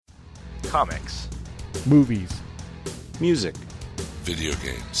Comics. Movies. Music. Video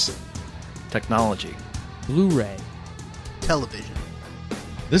games. Technology. Blu-ray. Television.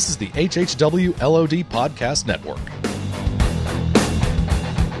 This is the HHW LOD Podcast Network.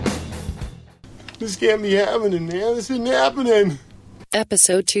 This can't be happening, man. This isn't happening.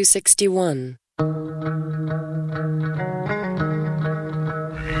 Episode 261. The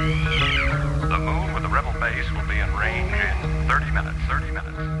moon with the rebel base will be in range in 30 minutes.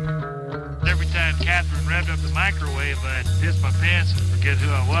 Every time Catherine revved up the microwave, I'd piss my pants and forget who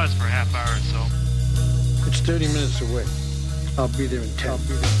I was for a half hour or so. It's 30 minutes away. I'll be there in 10.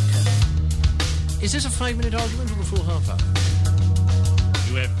 Is this a 5-minute argument or a full half hour?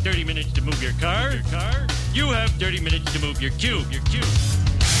 You have 30 minutes to move your car. You have 30 minutes to move your cube.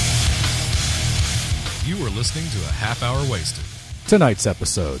 You are listening to a half hour wasted. Tonight's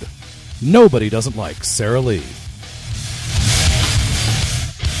episode, Nobody Doesn't Like Sara Lee.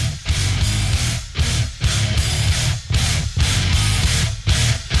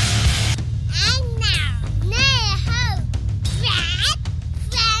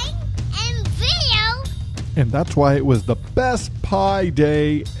 And that's why it was the best pie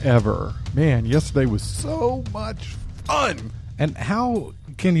day ever. Man, yesterday was so much fun. And how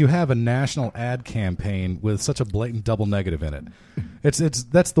can you have a national ad campaign with such a blatant double negative in it?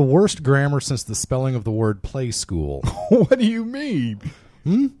 That's the worst grammar since the spelling of the word play school. What do you mean?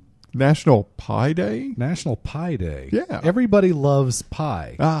 National Pie Day? National Pie Day. Yeah. Everybody loves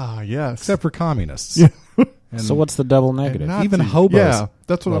pie. Ah, yes. Except for communists. Yeah. So what's the double negative? Even hobos. Yeah,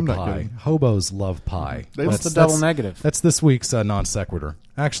 that's what I'm not pie. getting. Hobos love pie. What's the double negative? That's this week's non sequitur.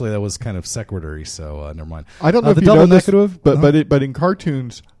 Actually, that was kind of sequitur-y, so never mind. I don't know if the you double know this, negative, but in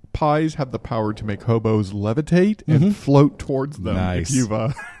cartoons, pies have the power to make hobos levitate and float towards them. Nice. If you've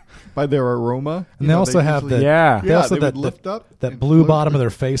by their aroma. And they also have they also would lift up. That blue bottom of their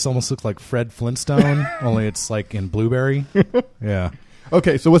face almost looks like Fred Flintstone, only it's like in blueberry. Yeah.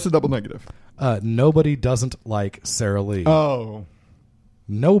 Okay, so what's the double negative? Nobody doesn't like Sara Lee. Oh.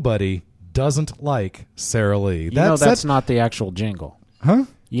 Nobody doesn't like Sara Lee. That's not the actual jingle. Huh?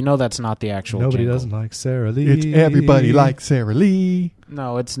 You know that's not the actual Nobody jingle. doesn't like Sara Lee. It's everybody likes Sara Lee.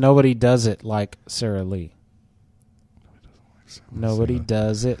 No, it's nobody does it like Sara Lee. Nobody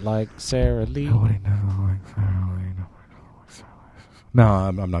does it like Sara Lee. Nobody doesn't like Sara Lee. No,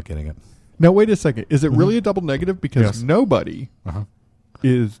 I'm not getting it. Now, wait a second. Is it really a double negative? Because nobody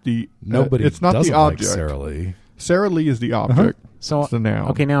is the... Nobody it's not doesn't the object. like Sara Lee. Sara Lee is the object. So it's the noun.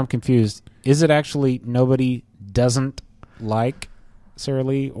 Okay, now I'm confused. Is it actually nobody doesn't like Sara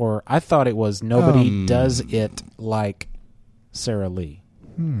Lee? Or I thought it was nobody does it like Sara Lee.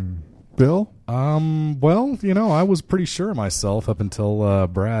 Bill? Well, I was pretty sure of myself up until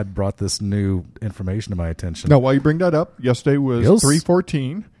Brad brought this new information to my attention. Now, while you bring that up, yesterday was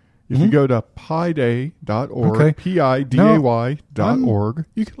 3/14. If you go to piday.org, piday.org,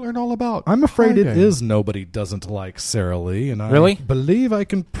 you can learn all about I'm afraid Pie it Day. is nobody doesn't like Sara Lee, and Really? I believe I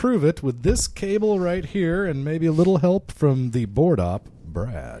can prove it with this cable right here and maybe a little help from the board op,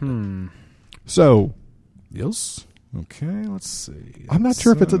 Brad. So, yes. Okay, let's see. I'm not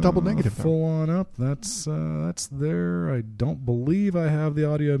sure if it's a double negative. Full on up. That's there. I don't believe I have the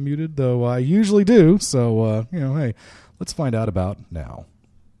audio muted, though I usually do. So, hey, let's find out about now.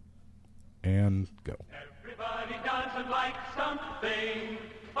 And go. Everybody doesn't like something,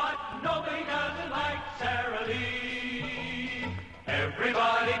 but nobody doesn't like Sara Lee.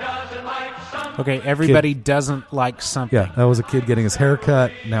 Everybody doesn't like something. Okay, everybody doesn't like something. Yeah, that was a kid getting his hair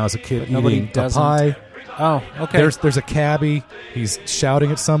cut. Now it's a kid eating a pie. Oh, okay. There's a cabbie. He's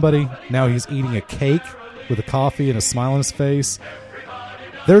shouting at somebody. Now he's eating a cake with a coffee and a smile on his face.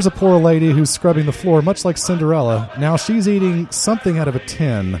 There's a poor lady who's scrubbing the floor, much like Cinderella. Now she's eating something out of a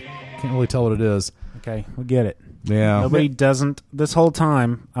tin. Can't really tell what it is. Okay, we get it. Yeah. Nobody doesn't. This whole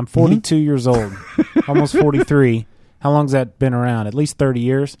time, I'm 42 years old, almost 43. How long's that been around? At least 30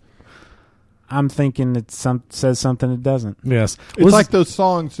 years? I'm thinking it says something it doesn't. Yes. It's like those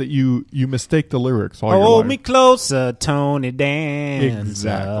songs that you mistake the lyrics all your Hold life. me closer, Tony Danza.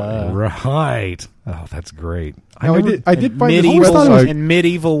 Exactly. Right. Oh, that's great. Now, I did find this medieval website. and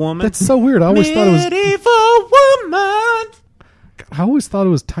medieval woman. That's so weird. I always thought it was medieval woman. I always thought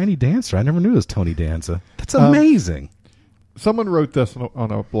it was Tiny Dancer. I never knew it was Tony Danza. That's amazing. Someone wrote this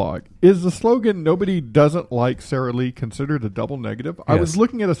on a blog. Is the slogan "Nobody doesn't like Sara Lee" considered a double negative? Yes. I was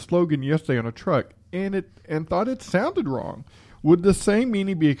looking at a slogan yesterday on a truck and thought it sounded wrong. Would the same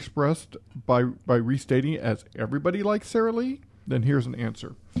meaning be expressed by restating it as "Everybody likes Sara Lee"? Then here's an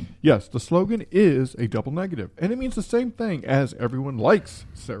answer. Yes, the slogan is a double negative, and it means the same thing as "Everyone likes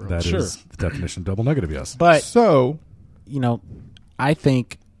Sara Lee." That is the definition of double negative. Yes, But so I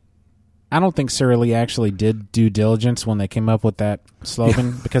think I don't think Sara Lee actually did due diligence when they came up with that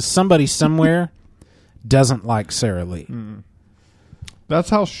slogan because somebody somewhere doesn't like Sara Lee. That's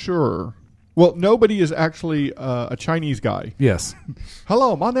how sure. Well, nobody is actually a Chinese guy. Yes.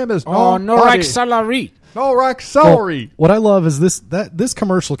 Hello, my name is Norak Salari. Norak Salary. Well, what I love is this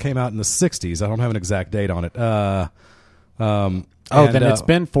commercial came out in the 60s. I don't have an exact date on it. Then it's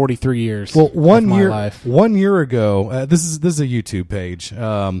been 43 years. Well, of my life. 1 year ago, this is a YouTube page.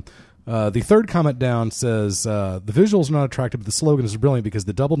 The third comment down says the visuals are not attractive, but the slogan is brilliant because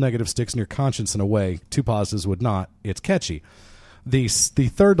the double negative sticks in your conscience in a way two positives would not. It's catchy. The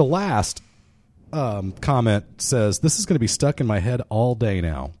third to last comment says this is going to be stuck in my head all day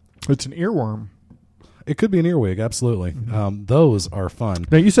now. It's an earworm. It could be an earwig, absolutely. Those are fun.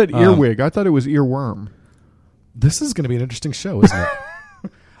 Now, you said earwig. I thought it was earworm. This is going to be an interesting show, isn't it?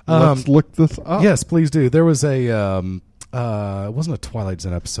 Let's look this up. Yes, please do. There was a it wasn't a Twilight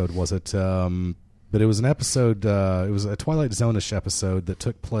Zone episode, was it? But it was an episode. It was a Twilight Zone-ish episode that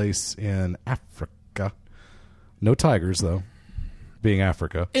took place in Africa. No tigers, though. Being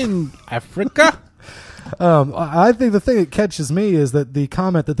Africa. In Africa? I think the thing that catches me is that the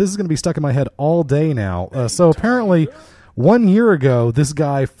comment that this is going to be stuck in my head all day now. So apparently 1 year ago, this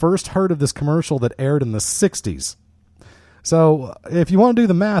guy first heard of this commercial that aired in the 60s. So if you want to do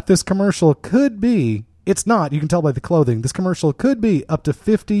the math, this commercial could be, it's not, you can tell by the clothing, this commercial could be up to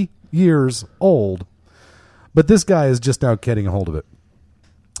 50 years old. But this guy is just now getting a hold of it.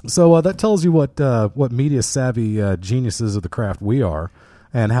 So that tells you what media savvy geniuses of the craft we are,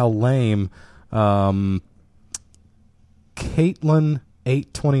 and how lame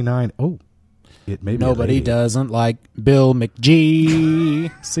Caitlin829. Oh, it may be nobody doesn't like Bill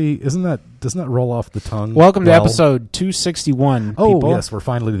McGee. See, doesn't that roll off the tongue? Welcome to episode 261. Oh, people. Yes, we're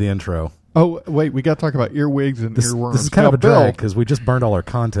finally to the intro. Oh, wait, we got to talk about earwigs and earworms. This is kind of a drag because we just burned all our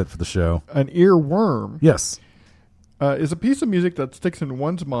content for the show. An earworm. Yes. Is a piece of music that sticks in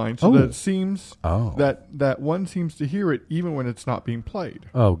one's mind so that it seems that one seems to hear it even when it's not being played.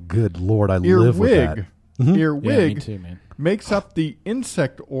 Oh, good Lord, I live with that. Earwig me too, man. makes up the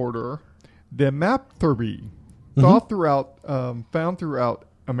insect order Demapteri, found throughout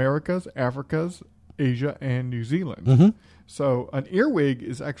Americas, Africas, Asia, and New Zealand. So an earwig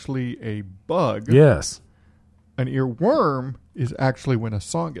is actually a bug. Yes. An earworm is actually when a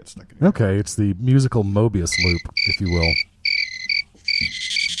song gets stuck in your Okay, it's the musical Mobius loop, if you will.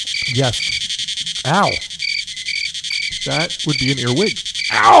 Yes. Ow. That would be an earwig.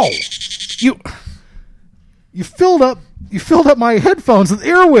 Ow! You filled up my headphones with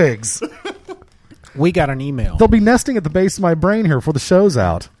earwigs. We got an email. They'll be nesting at the base of my brain here before the show's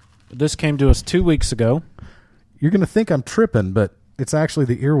out. This came to us 2 weeks ago. You're going to think I'm tripping, but it's actually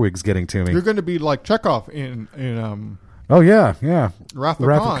the earwigs getting to me. You're going to be like Chekhov in Oh yeah. Wrath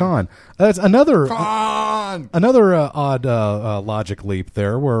of Khan. That's another Khan. odd logic leap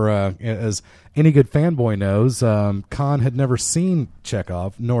there, where as any good fanboy knows, Khan had never seen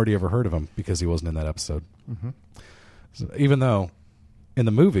Chekhov, nor had he ever heard of him because he wasn't in that episode. So even though in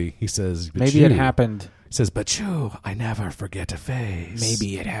the movie he says, maybe it happened. He says, "But you, I never forget a face."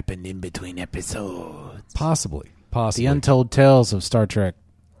 Maybe it happened in between episodes. Possibly. The untold tales of Star Trek.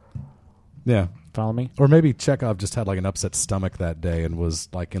 Yeah. Follow me? Or maybe Chekhov just had like an upset stomach that day and was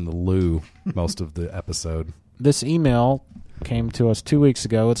like in the loo most of the episode. This email came to us 2 weeks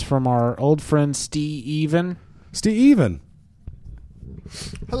ago. It's from our old friend Steven. Steven.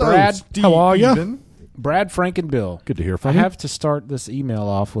 Hello, Brad. Steve. How are you? Brad, Frank, and Bill. Good to hear I from you. have to start this email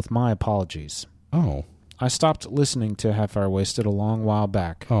off with my apologies. Oh. I stopped listening to Half Hour Wasted a long while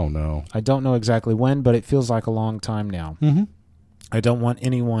back. Oh, no. I don't know exactly when, but it feels like a long time now. Mm-hmm. I don't want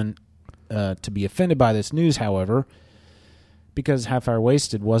anyone to be offended by this news, however, because Half Hour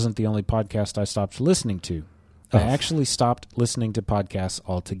Wasted wasn't the only podcast I stopped listening to. I actually stopped listening to podcasts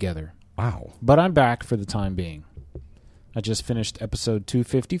altogether. Wow. But I'm back for the time being. I just finished episode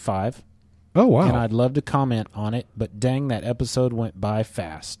 255. Oh, wow. And I'd love to comment on it, but dang, that episode went by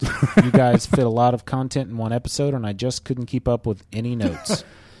fast. You guys fit a lot of content in one episode, and I just couldn't keep up with any notes.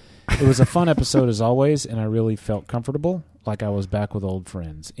 It was a fun episode as always, and I really felt comfortable, like I was back with old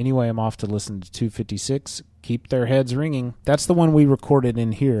friends. Anyway, I'm off to listen to 256. Keep their heads ringing. That's the one we recorded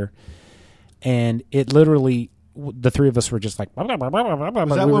in here, and it literally, the three of us were just like... Was that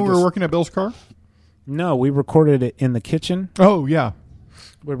when we were working at Bill's car? No, we recorded it in the kitchen. Oh, yeah.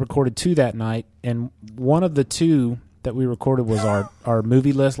 We recorded two that night, and one of the two that we recorded was our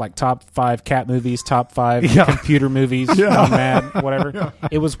movie list, like top 5 cat movies, top 5 computer movies, Mad, whatever. Yeah.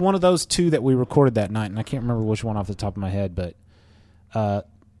 It was one of those two that we recorded that night, and I can't remember which one off the top of my head, but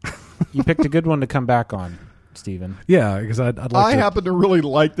you picked a good one to come back on. Stephen. Yeah, because I'd like I to. happen to really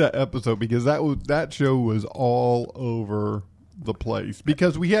like that episode because that show was all over the place.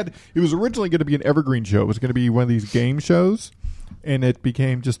 Because it was originally going to be an evergreen show. It was going to be one of these game shows, and it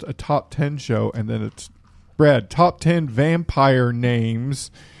became just a top 10 show. And then it's top 10 vampire names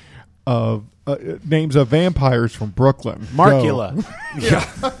of vampires from Brooklyn. Marcula.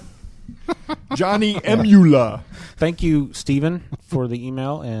 So, Johnny Emula. Thank you, Stephen, for the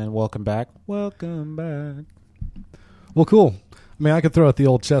email, and welcome back. Welcome back. Well, cool. I mean, I could throw out the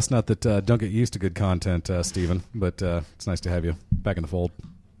old chestnut that don't get used to good content, Stephen, but it's nice to have you back in the fold.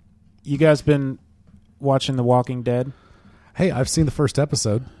 You guys been watching The Walking Dead? Hey, I've seen the first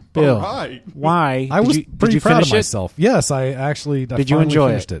episode. Bill, All right. why? I was pretty proud finish of myself. Yes, I actually Did you finally enjoy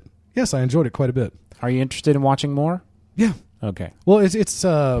finished it? Yes, I enjoyed it quite a bit. Are you interested in watching more? Yeah. Okay. Well, it's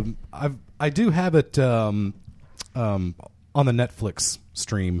I do have it on the Netflix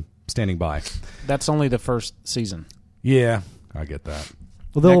stream standing by. That's only the first season. Yeah, I get that.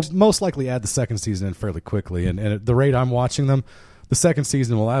 Well, they'll most likely add the second season in fairly quickly, and at the rate I'm watching them, the second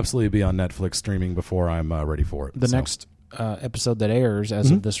season will absolutely be on Netflix streaming before I'm ready for it. The next episode that airs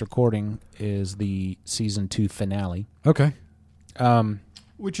as of this recording is the season 2 finale. Okay.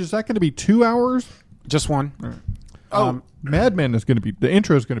 Which is that going to be 2 hours? Just one. Oh, Mad Men is going to be the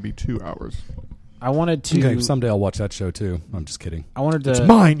intro is going to be 2 hours. I wanted to. Okay, someday I'll watch that show too. I'm just kidding. I wanted to. It's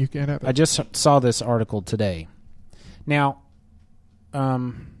mine. You can't have it. I just saw this article today. Now, I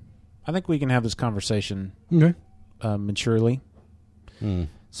think we can have this conversation Okay. maturely.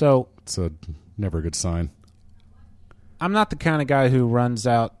 So It's never a good sign. I'm not the kind of guy who runs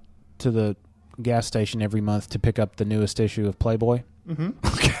out to the gas station every month to pick up the newest issue of Playboy.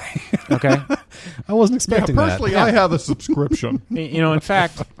 Okay. I wasn't expecting that. Personally, I have a subscription. In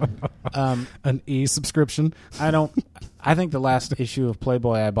fact, An e-subscription. I think the last issue of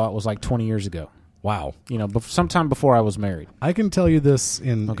Playboy I bought was like 20 years ago. Wow. Sometime before I was married. I can tell you this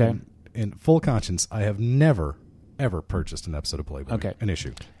in full conscience. I have never, ever purchased an episode of Playboy. Okay. An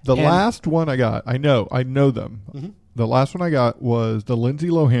issue. The last one I got, I know them. Mm-hmm. The last one I got was the Lindsay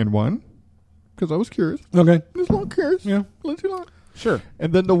Lohan one because I was curious. Okay. I was a little curious. Yeah. Lindsay Lohan. Sure.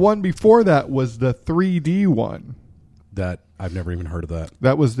 And then the one before that was the 3D one. That I've never even heard of that.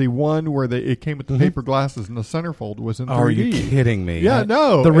 That was the one where it came with the paper glasses and the centerfold was in 3D. Are you kidding me? Yeah,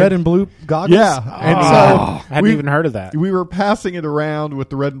 no. The red and blue goggles? Yeah. And I so hadn't even heard of that. we were passing it around with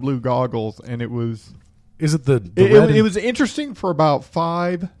the red and blue goggles, and it was... Is it the It was interesting for about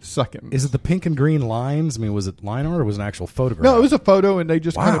 5 seconds. Is it the pink and green lines? I mean, was it line art or was it an actual photograph? No, it was a photo, and they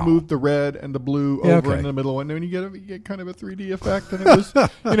just kind of Wow. moved the red and the blue Yeah, over okay. in the middle, and then you get kind of a 3D effect, and it was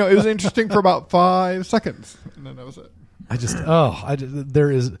it was interesting for about 5 seconds, and then that was it.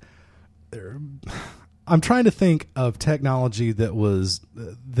 I'm trying to think of technology that was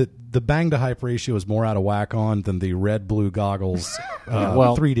the bang to hype ratio is more out of whack on than the red blue goggles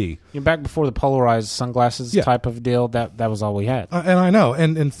 3D. Back before the polarized sunglasses type of deal, that was all we had. And I know,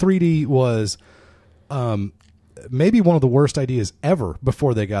 and 3D was maybe one of the worst ideas ever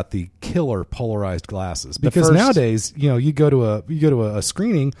before they got the killer polarized glasses. Because nowadays, you go to a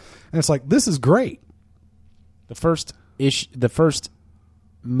screening and it's like, this is great. The first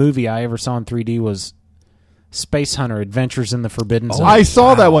movie I ever saw in 3D was Space Hunter: Adventures in the Forbidden Zone. I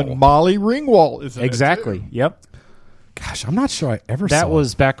saw that one. Molly Ringwald is in exactly. it too. Yep. Gosh, I'm not sure I ever saw that.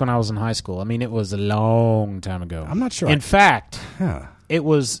 Was back when I was in high school. I mean, it was a long time ago. I'm not sure. In fact, Huh. it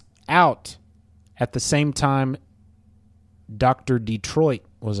was out at the same time Dr. Detroit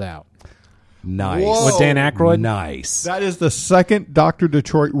was out. Nice. Whoa. With Dan Aykroyd? Nice. That is the second Dr.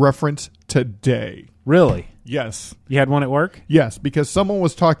 Detroit reference today. Really? Yes. You had one at work? Yes, because someone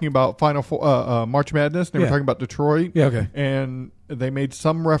was talking about March Madness. And they were Yeah. talking about Detroit. Yeah, okay. And they made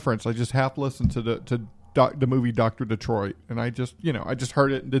some reference. I just half listened to the movie Dr. Detroit, and I just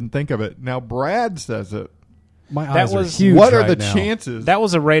heard it and didn't think of it. Now Brad says it. My That eyes are was- huge What are right the now. chances? That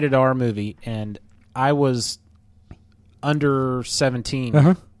was a rated R movie, and I was under 17,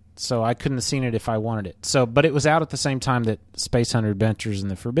 Uh-huh. so I couldn't have seen it if I wanted it. But it was out at the same time that Space Hunter: Adventures in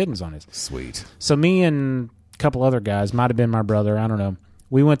the Forbidden Zone is. Sweet. So me and a couple other guys, might have been my brother, I don't know.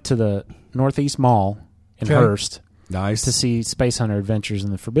 We went to the Northeast Mall in Okay. Hearst Nice. to see Space Hunter: Adventures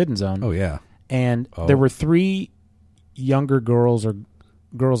in the Forbidden Zone. Oh, yeah. And there were 3 younger girls or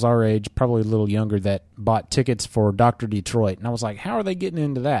girls our age, probably a little younger, that bought tickets for Dr. Detroit. And I was like, how are they getting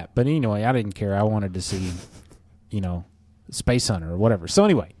into that? But anyway, I didn't care. I wanted to see, Space Hunter or whatever. So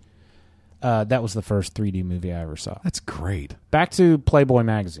anyway, that was the first 3D movie I ever saw. That's great. Back to Playboy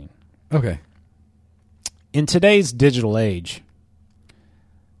magazine. Okay. In today's digital age,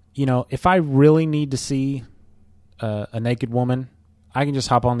 if I really need to see a naked woman, I can just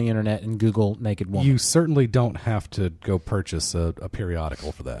hop on the internet and Google naked woman. You certainly don't have to go purchase a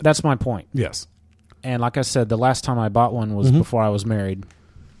periodical for that. That's my point. Yes. And like I said, the last time I bought one was before I was married.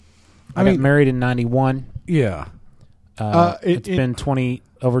 I got married in 91. Yeah. It's been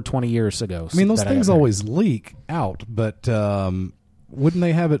over 20 years ago. I mean, those things always leak out, but wouldn't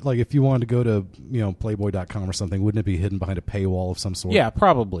they have it, like, if you wanted to go to, Playboy.com or something, wouldn't it be hidden behind a paywall of some sort? Yeah,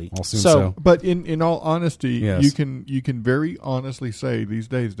 probably. I'll assume so. But in all honesty, Yes. you can very honestly say these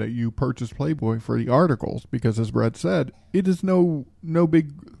days that you purchase Playboy for the articles because, as Brad said, it is no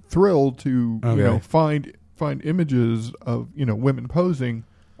big thrill to find images of women posing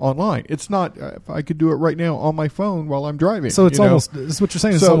online. It's not. If I could do it right now on my phone while I'm driving. So it's almost. It's what you're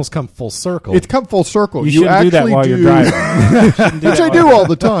saying. It's almost come full circle. It's come full circle. You shouldn't do that while you're driving, which I do all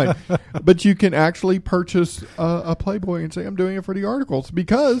the time. But you can actually purchase a Playboy and say, "I'm doing it for the articles,"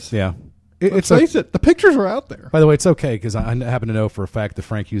 because let's face it, the pictures are out there. By the way, it's okay because I happen to know for a fact that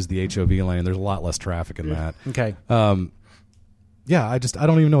Frank used the HOV lane. There's a lot less traffic in that. Okay. Yeah, I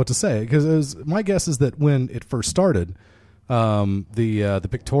don't even know what to say because my guess is that when it first started. The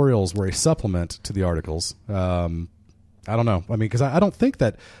pictorials were a supplement to the articles. I don't know. I mean, because I don't think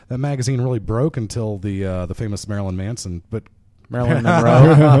that magazine really broke until the famous Marilyn Manson. But Marilyn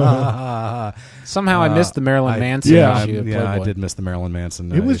Monroe. Somehow I missed the Marilyn Manson issue of Playboy. Yeah, I did miss the Marilyn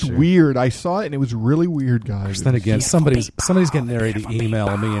Manson. It was issue. weird. I saw it and it was really weird, guys. Then again, somebody's getting ready to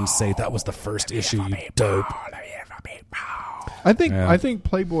email me and say that was the first issue. You dope. I think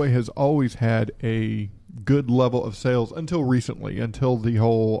Playboy has always had a good level of sales until recently, until the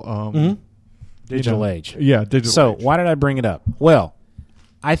whole digital age. Yeah, digital So age. why did I bring it up? Well,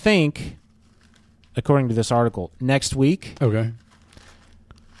 I think, according to this article, next week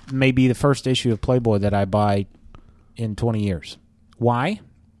may be the first issue of Playboy that I buy in 20 years. Why?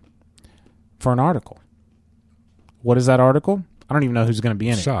 For an article. What is that article? I don't even know who's going to be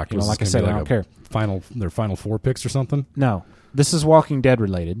in it. Shocked. Like I said, I don't care. Their final 4 picks or something? No. This is Walking Dead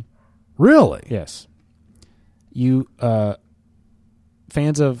related. Really? Yes. You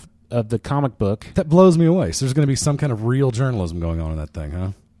fans of the comic book. That blows me away. So there's going to be some kind of real journalism going on in that thing,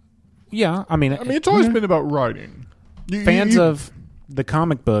 huh? Yeah, I mean it's always been about writing. Fans of the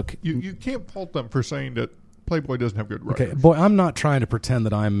comic book. You can't fault them for saying that Playboy doesn't have good writing. Okay, boy, I'm not trying to pretend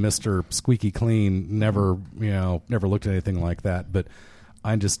that I'm Mr. Squeaky Clean. Never looked at anything like that. But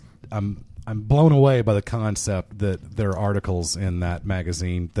I'm blown away by the concept that there are articles in that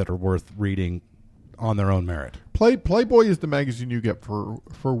magazine that are worth reading on their own merit. Playboy is the magazine you get for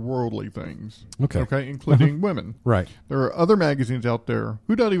worldly things. Okay, including women. Right. There are other magazines out there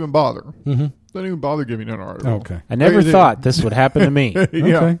who don't even bother. Mm-hmm. Don't even bother giving an article. Okay. I never thought this would happen to me.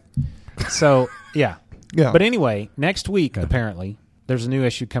 Yeah. So, yeah. Yeah. But anyway, next week, apparently, there's a new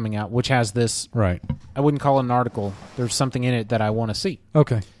issue coming out, which has this. Right. I wouldn't call it an article. There's something in it that I want to see.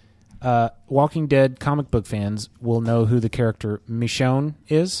 Okay. Walking Dead comic book fans will know who the character Michonne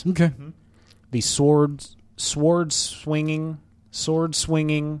is. Okay. Mm-hmm. The sword swinging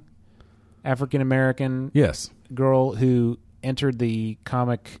African American girl who entered the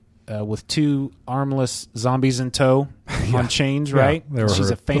comic with 2 armless zombies in tow on chains, right? She's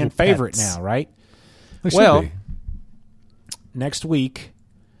a fan favorite now, right? Well, next week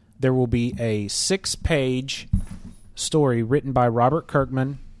there will be a 6-page story written by Robert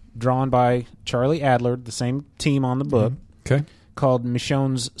Kirkman, drawn by Charlie Adler, the same team on the book. Okay. Called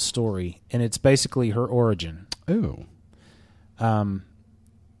Michonne's Story, and it's basically her origin. Oh.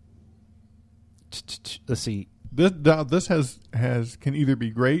 Let's see. This can either be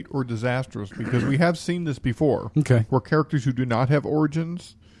great or disastrous because we have seen this before. Okay. Where characters who do not have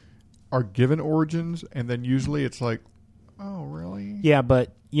origins are given origins, and then usually it's like, oh, really? Yeah,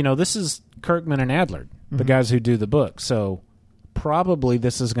 but this is Kirkman and Adler, the guys who do the book, so probably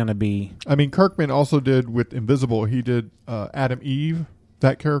this is going to be. I mean, Kirkman also did with Invisible. He did Adam Eve,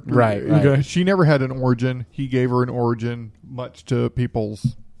 that character. Right. She never had an origin. He gave her an origin, much to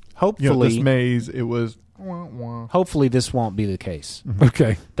people's dismays. It was. Wah, wah. Hopefully, this won't be the case.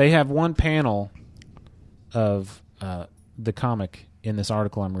 Okay. They have one panel of the comic in this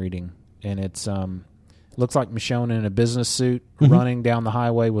article I'm reading, and it's looks like Michonne in a business suit running down the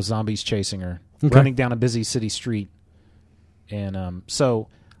highway with zombies chasing her, running down a busy city street. And so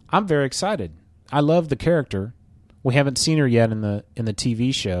I'm very excited. I love the character. We haven't seen her yet in the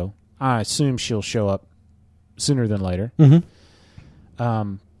TV show. I assume she'll show up sooner than later.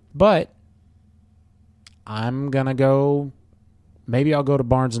 Mm-hmm. But I'm going to go. Maybe I'll go to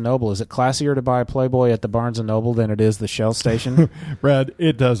Barnes & Noble. Is it classier to buy a Playboy at the Barnes & Noble than it is the Shell Station? Brad,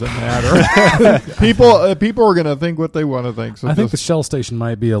 it doesn't matter. People are going to think what they want to think. So I think the Shell Station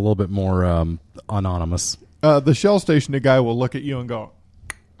might be a little bit more anonymous. the Shell Station, the guy will look at you and go,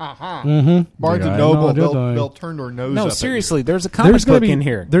 Mm-hmm. Barnes and Noble, they'll turn their nose up. No, at seriously, there's a comic book in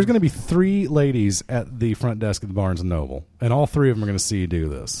here. There's going to be 3 ladies at the front desk of the Barnes and Noble, and all 3 of them are going to see you do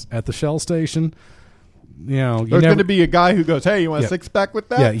this. At the Shell Station, there's going to be a guy who goes, "Hey, you want a 6-pack with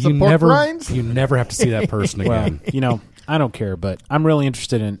that? Yeah, Some pork rinds?" You never have to see that person again. Well, I don't care, but I'm really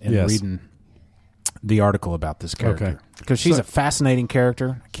interested in reading the article about this character because she's a fascinating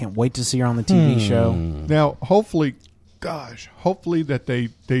character. I can't wait to see her on the TV show. Now, hopefully that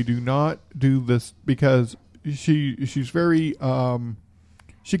they do not do this because she's very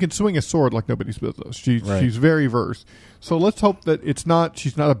she can swing a sword like nobody's business. She's very versed. So let's hope that she's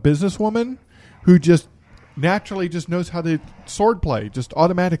not a businesswoman who just naturally just knows how to sword play just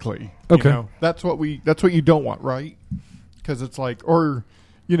automatically. Okay, that's what you don't want, right? Because it's like, or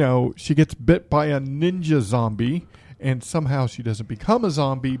she gets bit by a ninja zombie and somehow she doesn't become a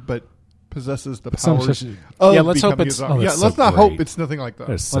zombie, but possesses the powers of let's hope it's let's not hope it's nothing like that.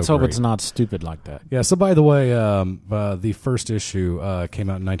 Let's hope it's not stupid like that. Yeah, so by the way, the first issue came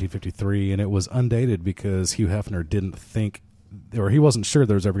out in 1953 and it was undated because Hugh Hefner didn't think, or he wasn't sure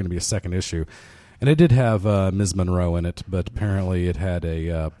there was ever going to be a second issue. And it did have Ms. Monroe in it, but apparently it had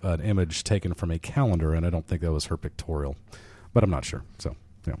an image taken from a calendar, and I don't think that was her pictorial. But I'm not sure. So,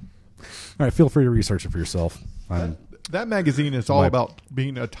 yeah. All right, feel free to research it for yourself. That magazine is all about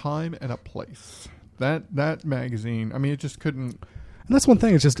being a time and a place. That magazine, I mean, it just couldn't. And that's one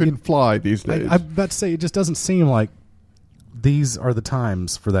thing. It just couldn't fly these days. I'm about to say it just doesn't seem like these are the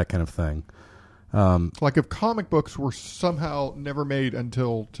times for that kind of thing. Like if comic books were somehow never made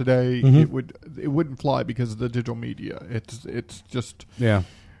until today, it wouldn't fly because of the digital media. It's just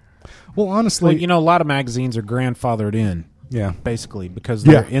Well, honestly, a lot of magazines are grandfathered in. Yeah, basically because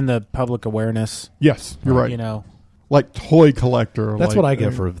they're in the public awareness. Yes, you're right. Like Toy Collector. That's what I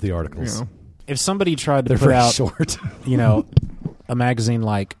get for the articles. If somebody tried to put out short, a magazine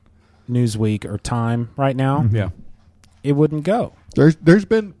like Newsweek or Time right now, it wouldn't go. There's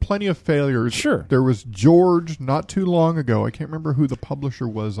been plenty of failures. Sure. There was George not too long ago. I can't remember who the publisher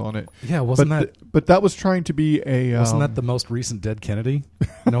was on it. Yeah, wasn't that? But that was trying to be a. Wasn't that the most recent Dead Kennedy?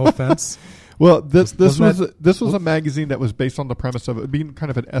 No offense. Well, this was a magazine that was based on the premise of it being kind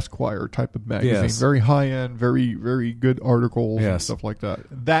of an Esquire type of magazine, very high end, very very good articles and stuff like that.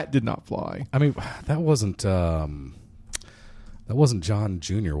 That did not fly. I mean, that wasn't John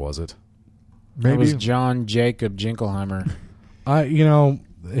Jr., was it? Maybe. It was John Jacob Jingleheimer.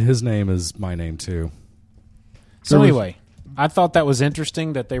 His name is my name too. So anyway, I thought that was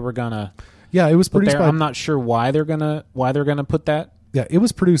interesting that they were gonna. Yeah, it was produced by. I'm not sure why they're gonna put that. Yeah, it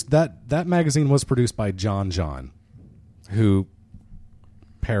was produced. That magazine was produced by John, who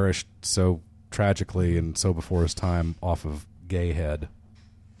perished so tragically and so before his time off of Gay Head.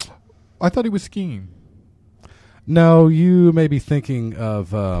 I thought he was skiing. No, you may be thinking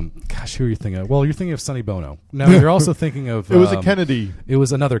of who are you thinking of? Well, you're thinking of Sonny Bono. No, you're also thinking of it was a Kennedy. It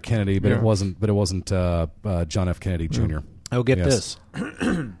was another Kennedy, but it wasn't. But it wasn't John F. Kennedy Jr. Oh, get this.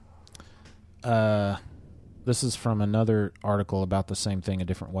 This is from another article about the same thing, a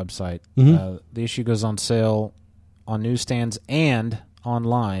different website. Mm-hmm. The issue goes on sale on newsstands and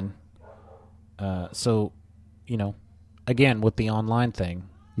online. So, again, with the online thing.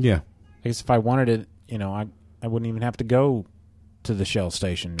 Yeah. I guess if I wanted it, I wouldn't even have to go to the Shell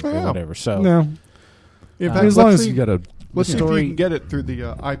Station or whatever. So, no. In fact, as long as you got a... Let's see if you can get it through the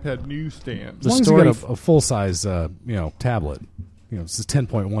iPad newsstand. As long as you got a full-size, tablet. This is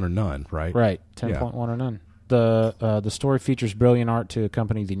 10.1 or none, right? Right, 10.1 or none. The story features brilliant art to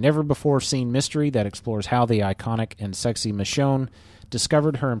accompany the never-before-seen mystery that explores how the iconic and sexy Michonne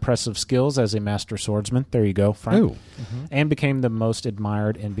discovered her impressive skills as a master swordsman. There you go, Frank. And became the most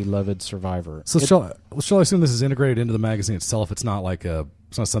admired and beloved survivor. So shall I assume this is integrated into the magazine itself? It's not like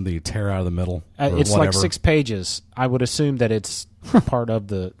it's not something you tear out of the middle. It's whatever. like 6 pages. I would assume that it's part of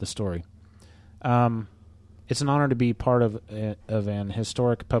the story. It's an honor to be part of an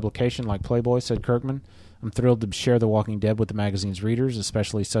historic publication like Playboy, said Kirkman. I'm thrilled to share The Walking Dead with the magazine's readers,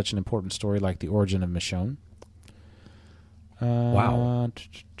 especially such an important story like the origin of Michonne. Wow.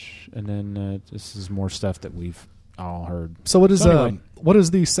 And then this is more stuff that we've all heard. So what is what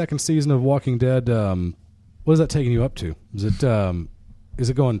is the second season of Walking Dead? What is that taking you up to? Is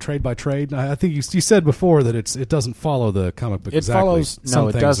it going trade by trade? I think you said before that it doesn't follow the comic book exactly.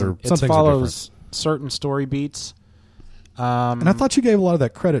 It doesn't. It follows certain story beats. And I thought you gave a lot of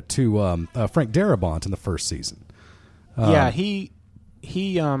that credit to Frank Darabont in the first season. Yeah, he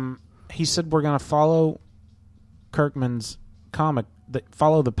said we're going to follow Kirkman's comic,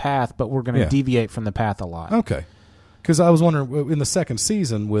 follow the path, but we're going to deviate from the path a lot. Okay. Because I was wondering, in the second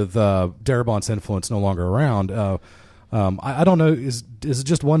season, with Darabont's influence no longer around, I don't know, is it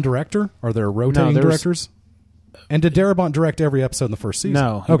just one director? Are there rotating directors? And did Darabont direct every episode in the first season?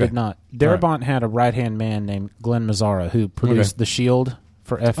 No, he did not. Darabont had a right-hand man named Glenn Mazzara who produced The Shield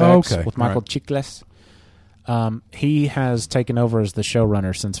for FX with Michael Chiklis. He has taken over as the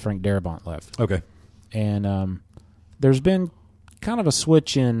showrunner since Frank Darabont left. Okay. And there's been kind of a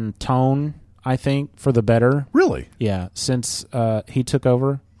switch in tone, I think, for the better. Really? Yeah, since he took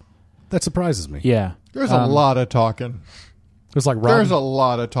over. That surprises me. Yeah. There's a lot of talking. It was like there's a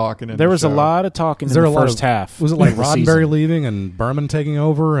lot of talking in there the was show. a lot of talking in the first half. Was it like of the Roddenberry season. leaving and Berman taking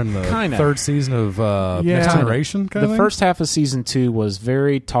over in the third season of Next Generation? The first half of season 2 was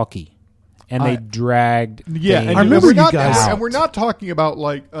very talky, and they dragged. Yeah, and I remember we're you not, guys. and we're not talking about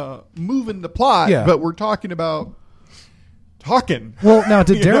like moving the plot, but we're talking about talking. Well, now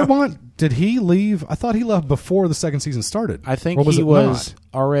did Darabont? Did he leave? I thought he left before the second season started. I think he was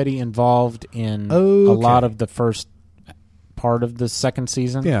already involved in a lot of the first part of the second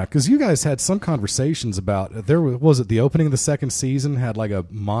season. Yeah, because you guys had some conversations about was it the opening of the second season had like a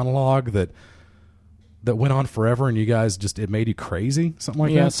monologue that went on forever, and you guys it made you crazy, something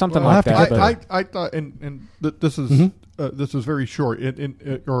like that. Something like that. I thought, and this is this is very short.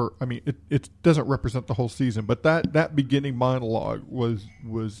 It doesn't represent the whole season, but that beginning monologue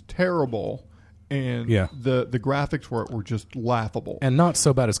was terrible. And the graphics for it were just laughable, and not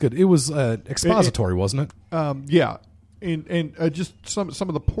so bad as good. It was expository, wasn't it? Yeah. And just some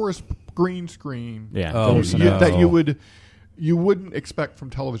of the poorest green screen that you wouldn't expect from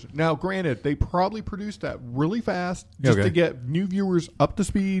television. Now, granted, they probably produced that really fast just to get new viewers up to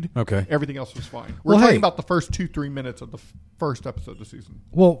speed. Okay, everything else was fine. We're talking about the first 2-3 minutes of the first episode of the season.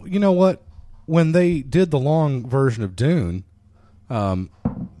 Well, you know what? When they did the long version of Dune,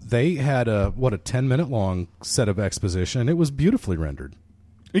 they had a 10-minute long set of exposition. It was beautifully rendered.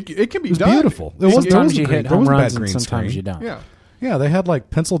 It can be it was done. Beautiful. Sometimes you hit home runs and green sometimes screen. you don't. Yeah, they had like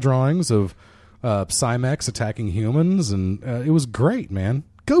pencil drawings of Cymex attacking humans, and it was great, man.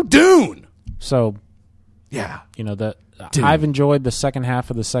 Go Dune! So, yeah, I've enjoyed the second half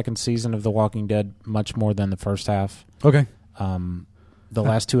of the second season of The Walking Dead much more than the first half. Okay. The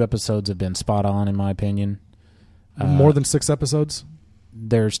last 2 episodes have been spot on, in my opinion. More than 6 episodes?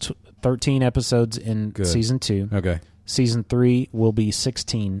 There's 13 episodes in season 2. Okay. Season 3 will be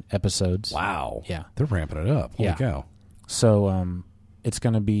 16 episodes. Wow. Yeah. They're ramping it up. Holy cow. So it's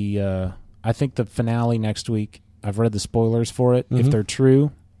going to be, I think the finale next week, I've read the spoilers for it. If they're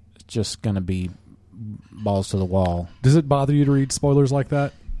true, it's just going to be balls to the wall. Does it bother you to read spoilers like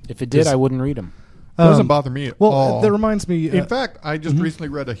that? If it did, I wouldn't read them. It doesn't bother me at all. Well, that reminds me... in fact, I just recently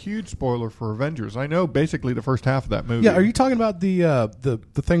read a huge spoiler for Avengers. I know basically the first half of that movie. Yeah, are you talking about the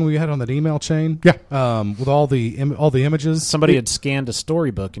thing we had on that email chain? Yeah. With all the images? Somebody had scanned a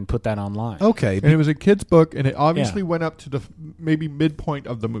storybook and put that online. Okay. And it was a kid's book, and it obviously went up to the maybe midpoint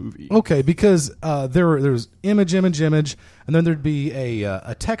of the movie. Okay, because there was image, and then thered be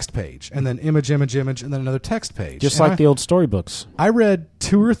a text page, and then image, and then another text page. Just like the old storybooks. I read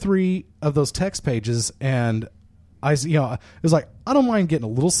 2 or 3 of those text pages, and it was like, I don't mind getting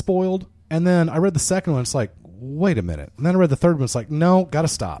a little spoiled. And then I read the second one, it's like, wait a minute. And then I read the third one, it's like, no, got to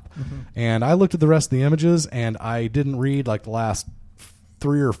stop. And I looked at the rest of the images, and I didn't read like the last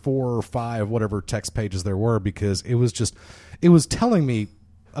 3 or 4 or 5 whatever text pages there were, because it was telling me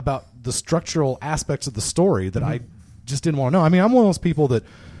about the structural aspects of the story that I just didn't want to know. I mean, I'm one of those people that,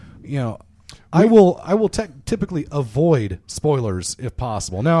 I will typically avoid spoilers if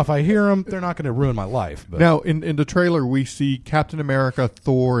possible. Now, if I hear them, they're not going to ruin my life. But. Now, in the trailer, we see Captain America,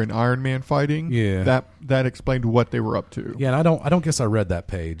 Thor, and Iron Man fighting. Yeah, that explained what they were up to. Yeah, and I don't guess I read that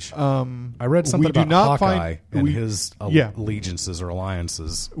page. I read something about Hawkeye and his allegiances or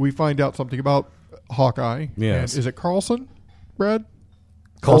alliances. We find out something about Hawkeye. Yes. And is it Carlson, Brad?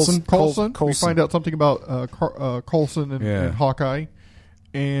 Coulson. We find out something about Coulson and Hawkeye.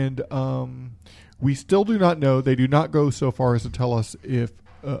 And we still do not know. They do not go so far as to tell us if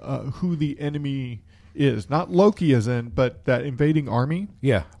who the enemy is. Not Loki is in, but that invading army.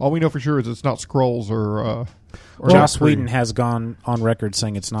 Yeah. All we know for sure is it's not Skrulls or Joss Whedon has gone on record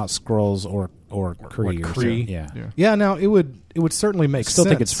saying it's not Skrulls or Kree. Kree. Yeah. Now it would certainly make sense. Still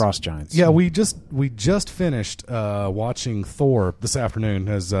think it's Frost Giants. Yeah, we just finished watching Thor this afternoon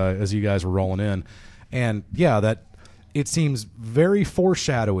as you guys were rolling in, and that. It seems very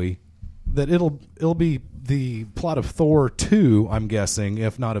foreshadowy that it'll be the plot of Thor 2, I'm guessing,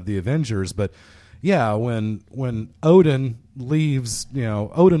 if not of the Avengers. But yeah, when Odin leaves,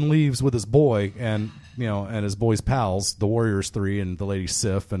 with his boy and and his boy's pals, the Warriors 3 and the Lady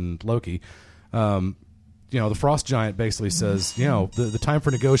Sif and Loki. the Frost Giant basically says, the time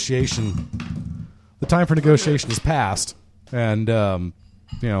for negotiation, is past, and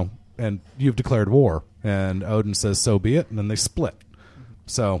and you've declared war. And Odin says, so be it, and then they split.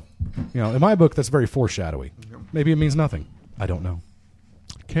 So, in my book, that's very foreshadowy. Maybe it means nothing. I don't know.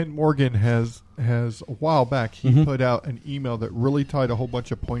 Kent Morgan has a while back he put out an email that really tied a whole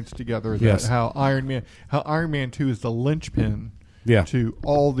bunch of points together. That how Iron Man 2 is the linchpin to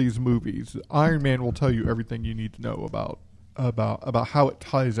all these movies. Iron Man will tell you everything you need to know about how it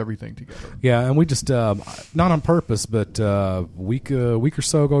ties everything together. Yeah, and we just not on purpose, but a week or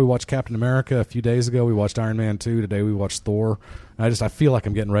so ago we watched Captain America. A few days ago we watched Iron Man 2. Today we watched Thor. And I feel like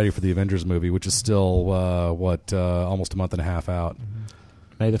I'm getting ready for the Avengers movie, which is still almost a month and a half out.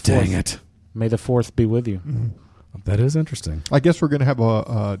 May the 4th. Dang it! May the 4th be with you. That is interesting. I guess we're going to have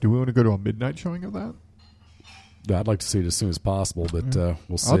a. Do we want to go to a midnight showing of that? I'd like to see it as soon as possible, but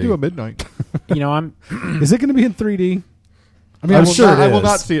we'll see. I'll do a midnight. I'm. Is it going to be in 3D? I mean, I'm sure I will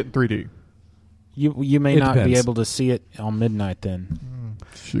not see it in 3D. You may not depends. be able to see it on midnight then.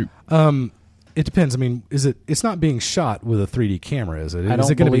 Shoot. It depends. I mean, it's not being shot with a 3D camera, is it? I is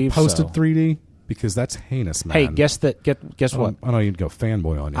it going to be believe posted so. 3D? Because that's heinous, man. Hey, guess what? I know you'd go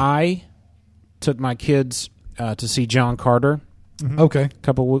fanboy on you. I took my kids to see John Carter. Okay. A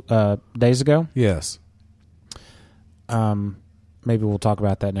couple days ago. Yes. Maybe we'll talk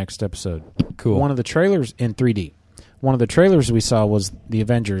about that next episode. Cool. One of the trailers in 3D. One of the trailers we saw was the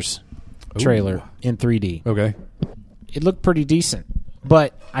Avengers trailer in 3D. Okay. It looked pretty decent,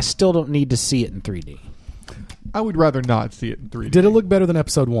 but I still don't need to see it in 3D. I would rather not see it in 3D. Did it look better than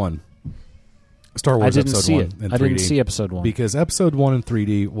Episode 1? Star Wars I didn't Episode see 1 it. in 3D. I didn't see Episode 1. Because Episode 1 in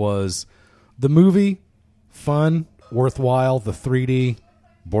 3D was the movie, fun, worthwhile, the 3D,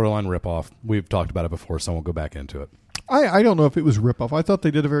 borderline ripoff. We've talked about it before, so I won't go back into it. I don't know if it was ripoff. I thought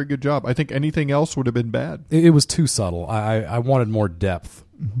they did a very good job. I think anything else would have been bad. It was too subtle. I wanted more depth.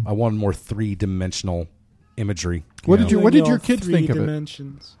 I wanted more three-dimensional imagery. What did your kids think of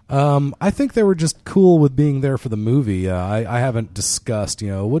it? I think they were just cool with being there for the movie. I haven't discussed,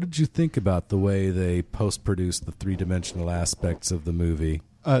 what did you think about the way they post-produced the three-dimensional aspects of the movie?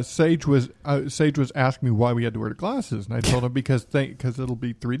 Sage was asking me why we had to wear the glasses, and I told him because it'll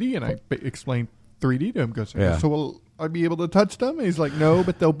be 3D, and I explained 3D to him. Goes, so will I be able to touch them? And he's like, no,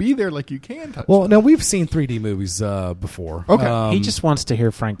 but they'll be there like you can touch them. Now we've seen 3D movies before. Okay. He just wants to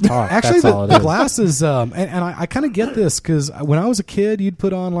hear Frank talk. Actually, That's all it the is. glasses, and I kind of get this because when I was a kid, you'd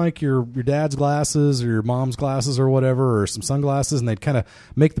put on like your dad's glasses or your mom's glasses or whatever, or some sunglasses, and they'd kind of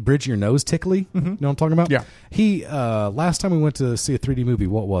make the bridge of your nose tickly. You know what I'm talking about? Yeah. He last time we went to see a 3D movie,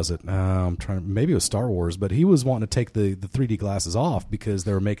 what was it? I'm trying. Maybe it was Star Wars, but he was wanting to take the 3D glasses off because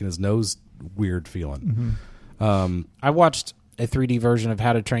they were making his nose weird feeling. I watched a 3D version of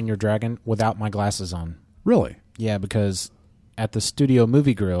How to Train Your Dragon without my glasses on. Really? Yeah, because at the Studio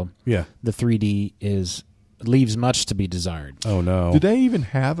Movie Grill, Yeah. the 3D leaves much to be desired. Oh no. Do they even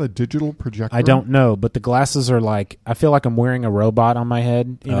have a digital projector? I don't know, but the glasses are like, I feel like I'm wearing a robot on my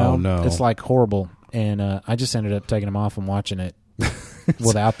head. You know? Oh, no. It's like horrible. And I just ended up taking them off and watching it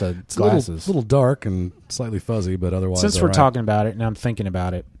without the It's glasses. a little dark and slightly fuzzy, but otherwise. Since all we're right. talking about it and I'm thinking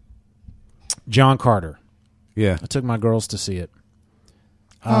about it, John Carter. Yeah. I took my girls to see it.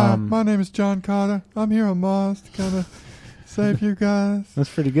 Hi, my name is John Carter. I'm here on Mars to kind of save you guys. That's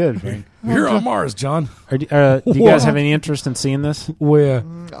pretty good, Frank. You're on Mars, John. Do you guys have any interest in seeing this? Where?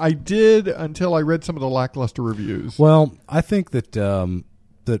 I did until I read some of the lackluster reviews. Well, I think that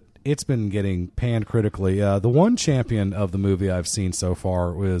that it's been getting panned critically. The one champion of the movie I've seen so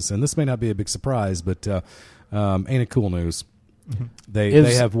far was, and this may not be a big surprise, but Ain't It Cool News. They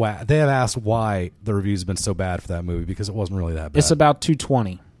have asked why the reviews have been so bad for that movie because it wasn't really that bad. It's about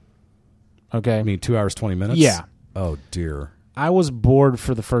 2:20. Okay. I mean, 2 hours 20 minutes. Yeah. Oh dear. I was bored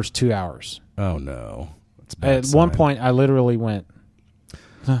for the first 2 hours. Oh no. That's a bad At one sign. point, I literally went,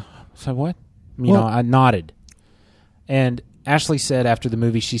 so what? I nodded. And Ashley said after the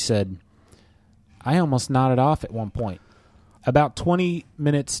movie, she said, I almost nodded off at one point. About 20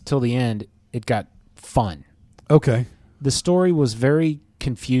 minutes till the end, it got fun. Okay. The story was very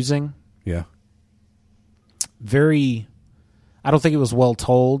confusing. Yeah. I don't think it was well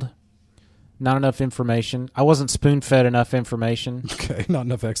told. Not enough information. I wasn't spoon-fed enough information. Okay. Not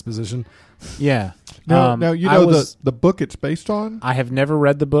enough exposition. Yeah. Now you know the book it's based on I have never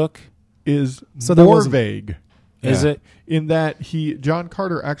read the book. is So there more wasn't- vague. Is it? In that John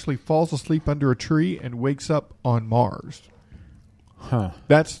Carter actually falls asleep under a tree and wakes up on Mars. Huh.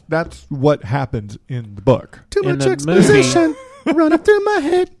 That's what happens in the book. Too In much the exposition running through my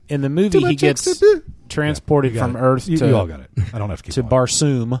head. In the movie, Too he much gets transported You got from it. Earth You all got it. I don't have to keep to going.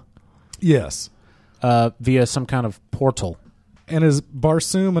 Barsoom. Yes. via some kind of portal. And is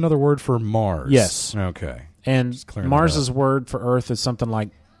Barsoom another word for Mars? Yes. Okay. And Just clearing that Mars's up. word for Earth is something like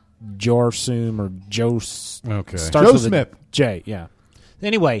Jorsum or Jos. Okay. Starts Joe with Smith. a J, yeah.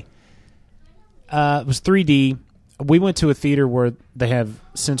 Anyway, it was 3D. We went to a theater where they have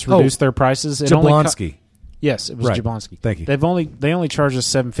since reduced their prices. It only Jablonski. Yes, it was Right. Jablonski. Thank you. They only charged us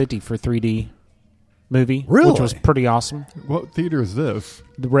 $750 for 3D movie, Really? which was pretty awesome. What theater is this?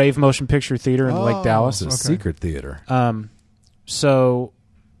 The Rave Motion Picture Theater in Lake Dallas. It's a secret theater. So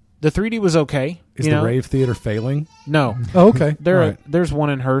the 3D was okay. Is the Rave Theater failing? No. Oh, okay. All right. There's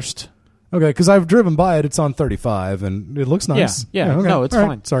one in Hearst. Okay, because I've driven by it. It's on 35, and it looks nice. Yeah, okay. no, it's All right.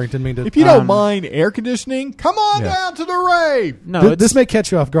 fine. Sorry, didn't mean to. If you don't mind air conditioning, come on Yeah. down to the rave. No, This may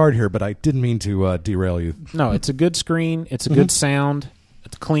catch you off guard here, but I didn't mean to derail you. No, it's a good screen. It's a good sound.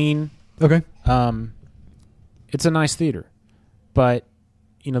 It's clean. Okay. It's a nice theater, but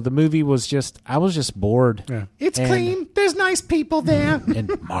the movie was just. I was just bored. Yeah. It's clean. There's nice people there.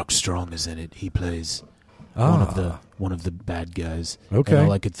 And Mark Strong is in it. He plays one of the bad guys. Okay. And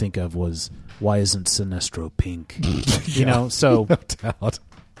all I could think of was, why isn't Sinestro pink? So No doubt.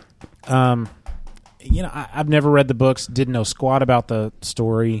 I've never read the books. Didn't know squat about the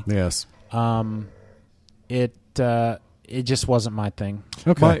story. Yes. It just wasn't my thing.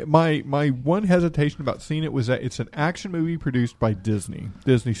 Okay. My one hesitation about seeing it was that it's an action movie produced by Disney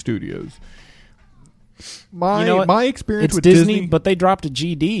Studios. My experience It's with Disney, but they dropped a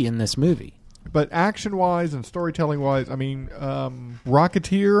GD in this movie. But action-wise and storytelling-wise, I mean,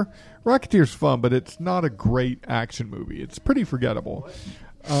 Rocketeer's fun, but it's not a great action movie. It's pretty forgettable.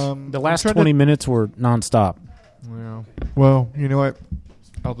 The last 20 minutes were nonstop. Yeah. Well, you know what?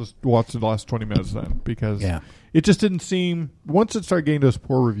 I'll just watch the last 20 minutes then, because it just didn't seem. Once it started getting those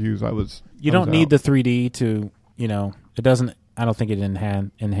poor reviews, You don't need the 3D to. It doesn't. I don't think it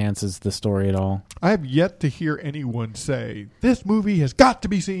enhances the story at all. I have yet to hear anyone say this movie has got to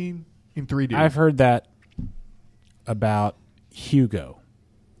be seen in 3D. I've heard that about Hugo.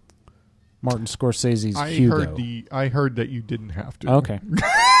 Martin Scorsese's Hugo. I heard that you didn't have to. Okay.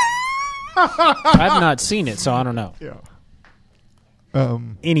 I've not seen it, so I don't know. Yeah.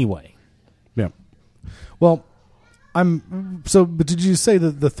 Anyway. Yeah. Well, but did you say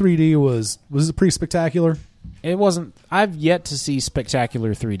that the 3D was it pretty spectacular? It wasn't. I've yet to see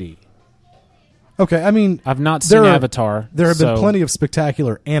spectacular 3D. Okay, I mean, I've not seen Avatar. There have been plenty of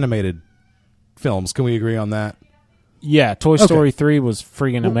spectacular animated films. Can we agree on that? Yeah, Toy Story 3 was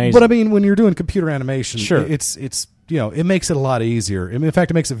freaking amazing. But I mean, when you're doing computer animation, sure. it's it makes it a lot easier. I mean, in fact,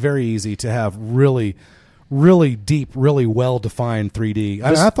 it makes it very easy to have really, really deep, really well-defined 3D.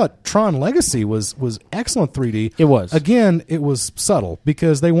 I thought Tron Legacy was excellent 3D. It was. Again, it was subtle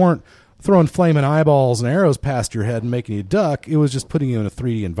because they weren't throwing flaming eyeballs and arrows past your head and making you duck. It was just putting you in a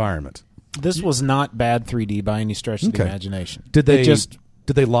 3D environment. This was not bad 3D by any stretch of the imagination. Did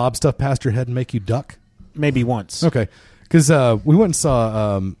they lob stuff past your head and make you duck? Maybe once. Okay, because we went and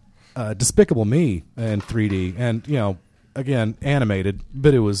saw Despicable Me in 3D, and again animated,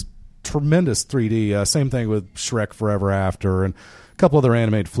 but it was tremendous 3D. Same thing with Shrek Forever After and a couple other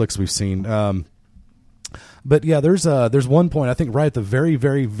animated flicks we've seen. But yeah, there's one point I think right at the very,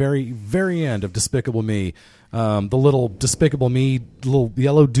 very, very, very end of Despicable Me, the little Despicable Me little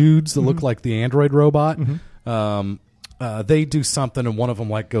yellow dudes that look like the android robot. They do something, and one of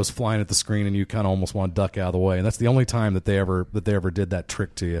them goes flying at the screen, and you kind of almost want to duck out of the way. And that's the only time that they ever did that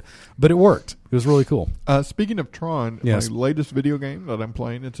trick to you. But it worked. It was really cool. Speaking of Tron, yes. My latest video game that I'm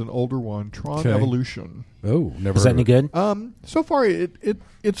playing, it's an older one, Tron Evolution. Oh, never. Is that any good? So far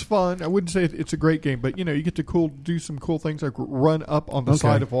it's fun. I wouldn't say it's a great game, but you get to do some cool things like run up on the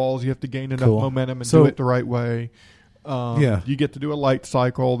side of walls. You have to gain enough momentum and do it the right way. You get to do a light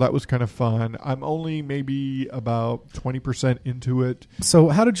cycle. That was kind of fun. I'm only maybe about 20% into it. So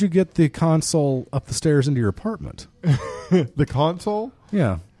how did you get the console up the stairs into your apartment? The console?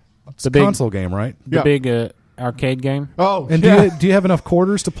 Yeah. It's the console game, right? The big arcade game? Oh, and do you have enough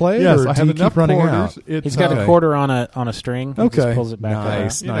quarters to play it? Yes, or I do have you enough keep running quarters. out? He's got a quarter on a string. He just pulls it back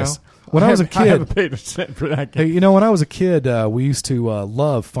nice, out. nice. When I was a kid, I haven't paid a cent for that game. Hey, when I was a kid, we used to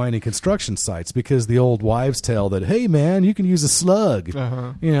love finding construction sites because the old wives' tale that, hey, man, you can use a slug,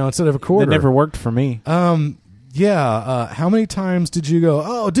 instead of a quarter. That never worked for me. Yeah. How many times did you go,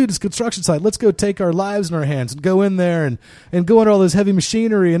 oh, dude, it's a construction site. Let's go take our lives in our hands and go in there and go under all this heavy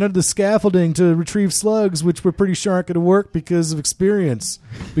machinery and under the scaffolding to retrieve slugs, which we're pretty sure aren't going to work because of experience.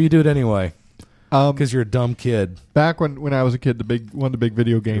 But you do it anyway. Because you're a dumb kid. Back when I was a kid, one of the big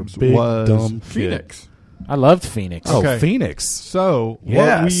video games was dumb Phoenix. I loved Phoenix. Oh, Okay. Phoenix. So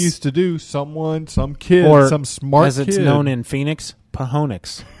Yes. what we used to do, some kid, or some smart as it's kid. known in Phoenix,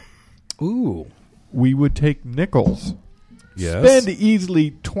 Pahonix. Ooh. we would take nickels. Yes. Spend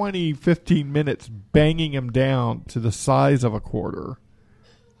easily 20, 15 minutes banging them down to the size of a quarter,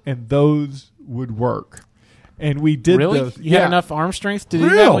 and those would work. And we did Really? those. You had enough arm strength to do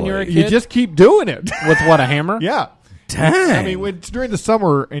that when you were a kid? You just keep doing it. With what, a hammer? Yeah. Dang. I mean, when it's during the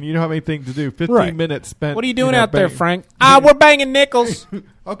summer and you don't have anything to do, 15 minutes spent. What are you doing out there, Frank? banging. We're banging nickels.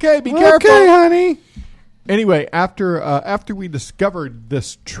 Okay, be careful. Okay, honey. Anyway, after we discovered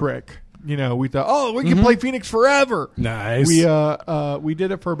this trick, we thought, we can play Phoenix forever. Nice. We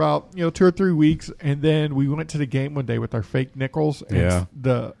did it for about 2 or 3 weeks, and then we went to the game one day with our fake nickels. And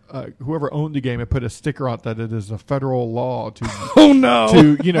the whoever owned the game had put a sticker out that it is a federal law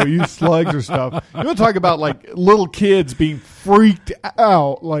to use slugs or stuff. You want to talk about like little kids being freaked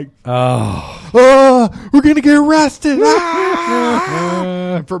out, like we're gonna get arrested.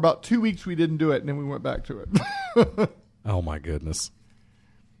 And for about 2 weeks we didn't do it, and then we went back to it. Oh my goodness.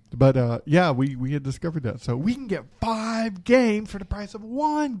 But we had discovered that, so we can get 5 games for the price of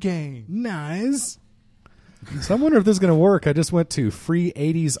 1 game. Nice. So I wonder if this is going to work. I just went to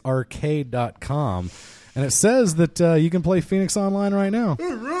free80sarcade.com, and it says that you can play Phoenix Online right now.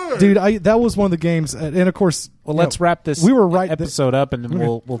 Right. Dude, that was one of the games, and of course, well, let's wrap this episode up, and then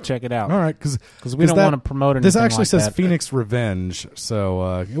we'll check it out. All right, because we don't want to promote anything. This actually like says that. Phoenix Revenge.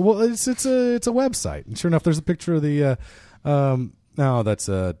 So, it's a website. And sure enough, there's a picture of the. No, that's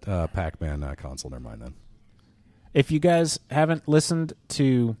a Pac-Man console. Never mind then. If you guys haven't listened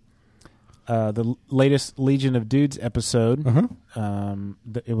to the latest Legion of Dudes episode,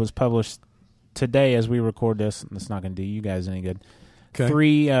 it was published today as we record this. It's not going to do you guys any good. Okay.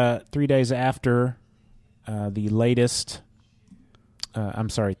 3 days after the latest.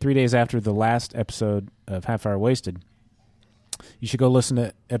 3 days after the last episode of Half Hour Wasted, you should go listen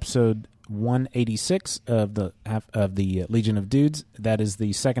to episode 186 of the Legion of Dudes. That is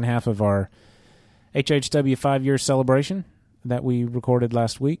the second half of our HHW 5-year celebration that we recorded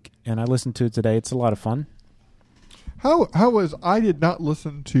last week, and I listened to it today. It's a lot of fun. How was I did not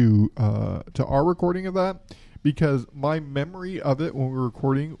listen to our recording of that because my memory of it when we were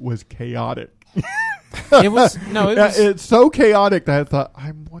recording was chaotic. It's so chaotic that I thought,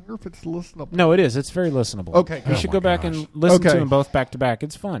 I wonder if it's listenable. No, it is. It's very listenable. Okay, you should go back and listen to them both back to back.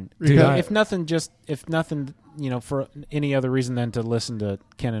 It's fun. Dude, if nothing, for any other reason than to listen to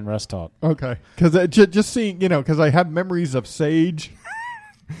Ken and Russ talk. Okay, because just seeing, because I have memories of Sage.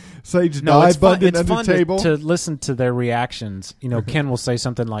 Sage dive button under the table. To listen to their reactions. Ken will say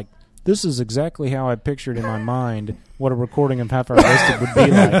something like, "This is exactly how I pictured in my mind what a recording of Half Hour Wasted would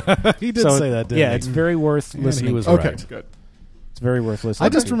be like." He did say that, didn't he? Yeah, it's very worth listening. He was okay, right. good. It's very worth listening. I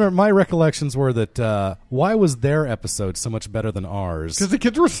just remember my recollections were that why was their episode so much better than ours? Because the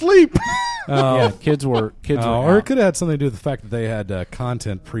kids were asleep. Yeah, kids were or it could have had something to do with the fact that they had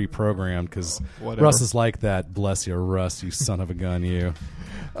content pre-programmed. Because Russ is like that. Bless you, Russ, you son of a gun, you.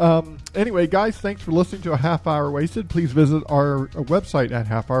 Anyway, guys, thanks for listening to A Half Hour Wasted. Please visit our website at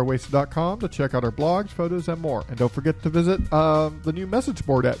halfhourwasted.com to check out our blogs, photos, and more. And don't forget to visit the new message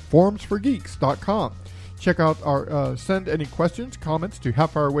board at forumsforgeeks.com. Check out our send any questions, comments to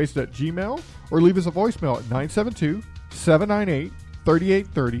halfhourwasted@gmail.com or leave us a voicemail at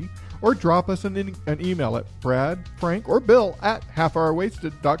 972-798-3830 or drop us an email at Brad, Frank, or Bill at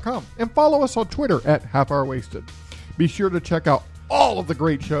halfhourwasted.com and follow us on Twitter at halfhourwasted. Be sure to check out all of the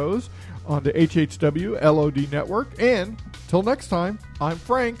great shows on the HHW LOD network. And till next time, I'm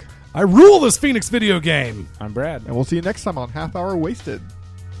Frank. I rule this Phoenix video game. I'm Brad. And we'll see you next time on Half Hour Wasted.